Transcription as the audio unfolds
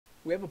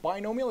We have a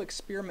binomial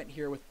experiment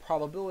here with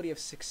probability of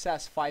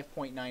success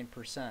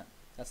 5.9%.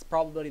 That's the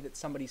probability that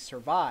somebody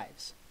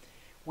survives.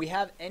 We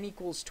have n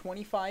equals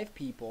 25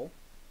 people,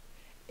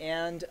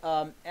 and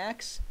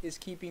x is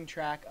keeping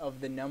track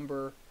of the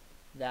number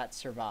that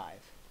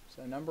survive.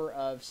 So number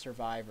of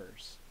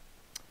survivors.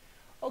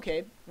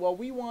 Okay, well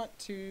we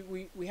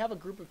have a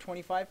group of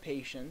 25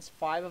 patients,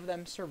 5 of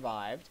them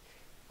survived.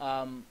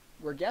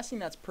 We're guessing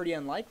that's pretty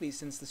unlikely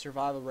since the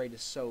survival rate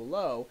is so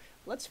low.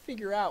 Let's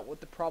figure out what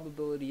the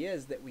probability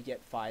is that we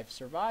get 5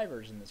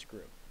 survivors in this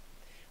group.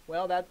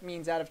 Well, that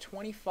means out of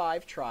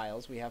 25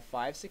 trials, we have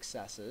 5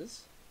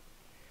 successes.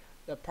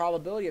 The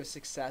probability of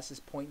success is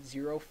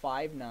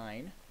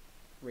 0.059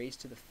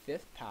 raised to the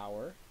 5th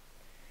power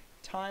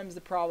times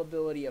the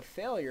probability of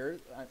failure,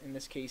 in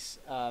this case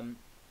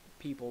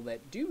people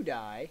that do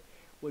die,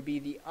 would be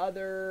the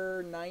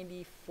other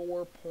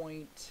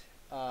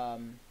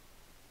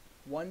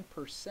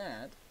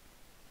 94.1%.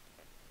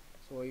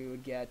 So we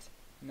would get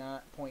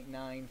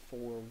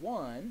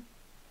 0.941.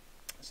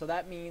 So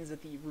that means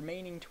that the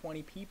remaining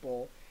 20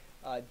 people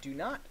do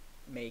not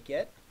make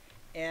it.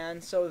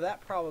 And so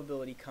that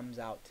probability comes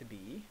out to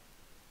be,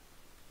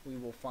 we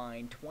will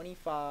find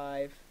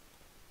 25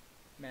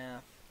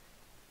 math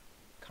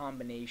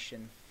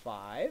combination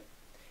 5,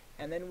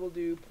 and then we'll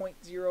do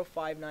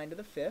 0.059 to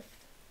the 5th,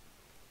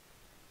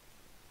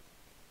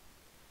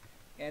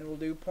 and we'll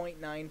do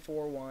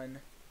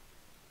 0.941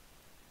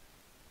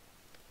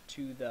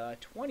 to the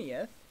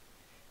 20th,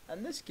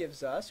 and this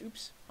gives us,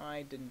 oops,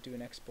 I didn't do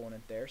an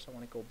exponent there, so I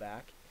want to go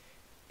back,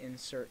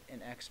 insert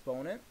an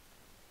exponent,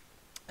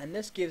 and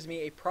this gives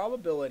me a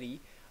probability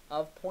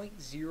of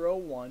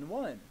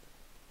 0.011,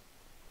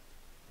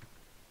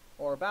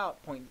 or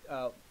about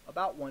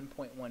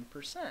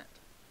 1.1%.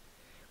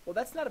 Well,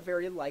 that's not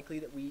very likely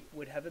that we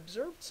would have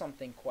observed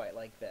something quite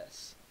like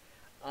this.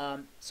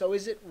 So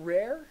is it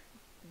rare?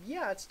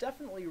 Yeah, it's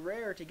definitely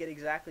rare to get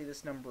exactly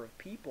this number of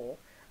people.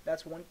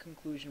 That's one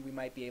conclusion we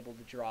might be able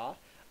to draw.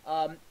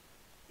 Are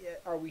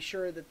we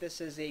sure that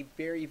this is a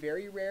very,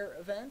 very rare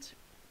event?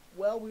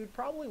 Well, we would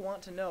probably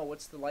want to know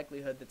what's the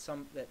likelihood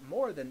that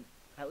more than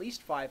at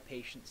least 5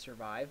 patients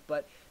survive,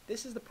 but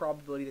this is the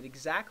probability that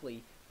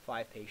exactly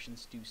 5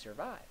 patients do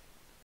survive.